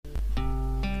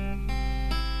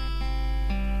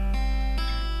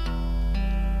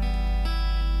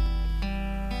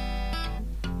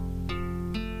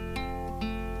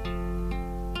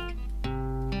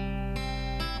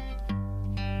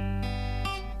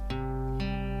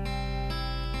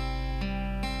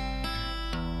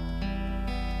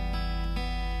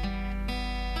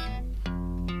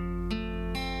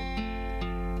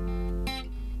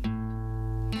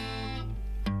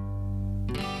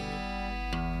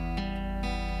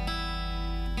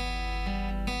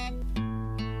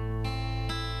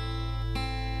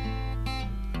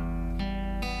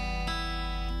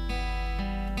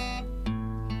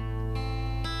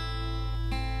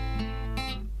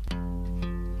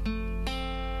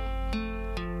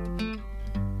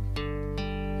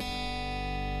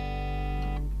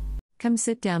Come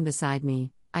sit down beside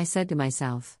me, I said to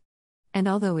myself. And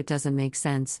although it doesn't make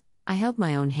sense, I held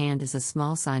my own hand as a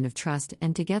small sign of trust,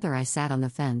 and together I sat on the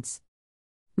fence.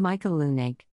 Michael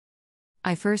Leunig.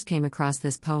 I first came across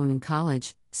this poem in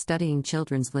college, studying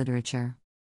children's literature.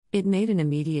 It made an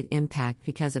immediate impact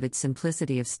because of its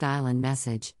simplicity of style and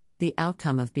message, the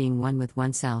outcome of being one with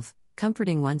oneself,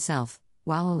 comforting oneself,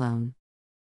 while alone.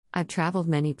 I've traveled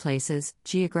many places,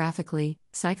 geographically,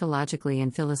 psychologically,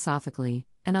 and philosophically,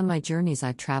 and on my journeys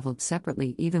I've traveled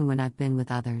separately even when I've been with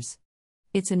others.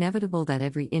 It's inevitable that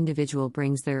every individual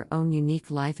brings their own unique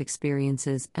life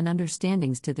experiences and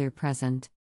understandings to their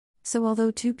present. So although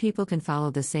two people can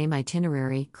follow the same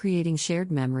itinerary, creating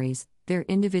shared memories, their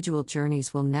individual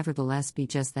journeys will nevertheless be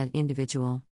just that,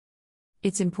 individual.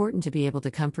 It's important to be able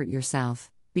to comfort yourself,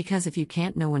 because if you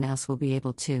can't, no one else will be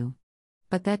able to.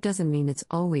 But that doesn't mean it's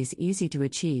always easy to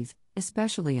achieve,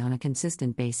 especially on a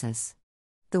consistent basis.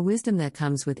 The wisdom that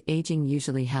comes with aging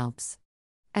usually helps.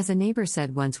 As a neighbor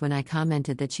said once when I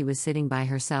commented that she was sitting by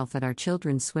herself at our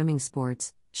children's swimming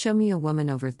sports, "Show me a woman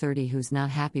over 30 who's not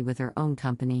happy with her own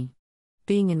company."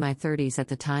 Being in my 30s at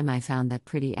the time, I found that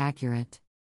pretty accurate.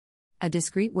 A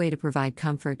discreet way to provide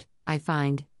comfort, I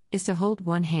find, is to hold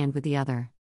one hand with the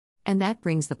other. And that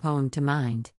brings the poem to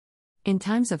mind. In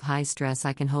times of high stress,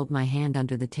 I can hold my hand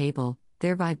under the table,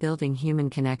 thereby building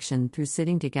human connection through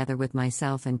sitting together with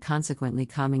myself and consequently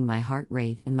calming my heart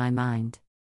rate and my mind.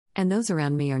 And those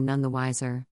around me are none the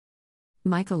wiser.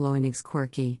 Michael Leunig's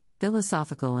quirky,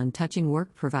 philosophical, and touching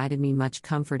work provided me much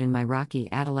comfort in my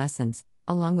rocky adolescence,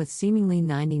 along with seemingly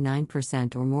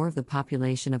 99% or more of the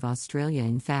population of Australia.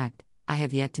 In fact, I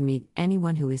have yet to meet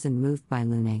anyone who isn't moved by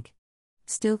Leunig.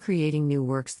 Still creating new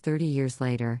works 30 years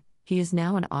later, he is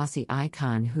now an Aussie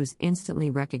icon whose instantly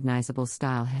recognizable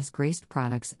style has graced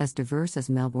products as diverse as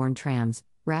Melbourne trams,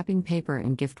 wrapping paper,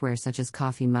 and giftware such as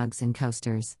coffee mugs and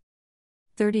coasters.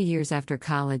 30 years after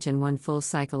college and one full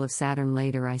cycle of Saturn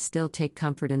later, I still take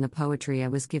comfort in the poetry I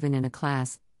was given in a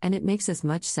class, and it makes as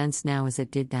much sense now as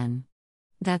it did then.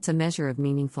 That's a measure of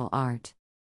meaningful art.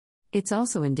 It's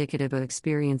also indicative of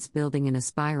experience building in a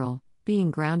spiral,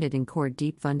 being grounded in core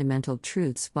deep fundamental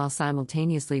truths while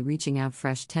simultaneously reaching out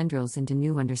fresh tendrils into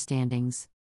new understandings.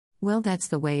 Well, that's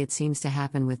the way it seems to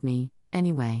happen with me,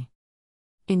 anyway.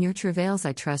 In your travails,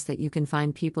 I trust that you can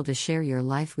find people to share your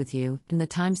life with you in the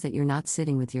times that you're not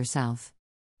sitting with yourself.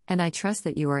 And I trust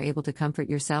that you are able to comfort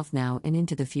yourself now and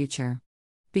into the future.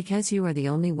 Because you are the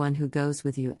only one who goes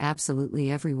with you absolutely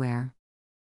everywhere.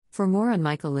 For more on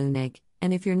Michael Leunig,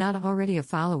 and if you're not already a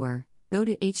follower, go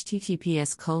to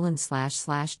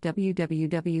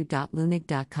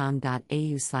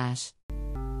https://www.leunig.com.au/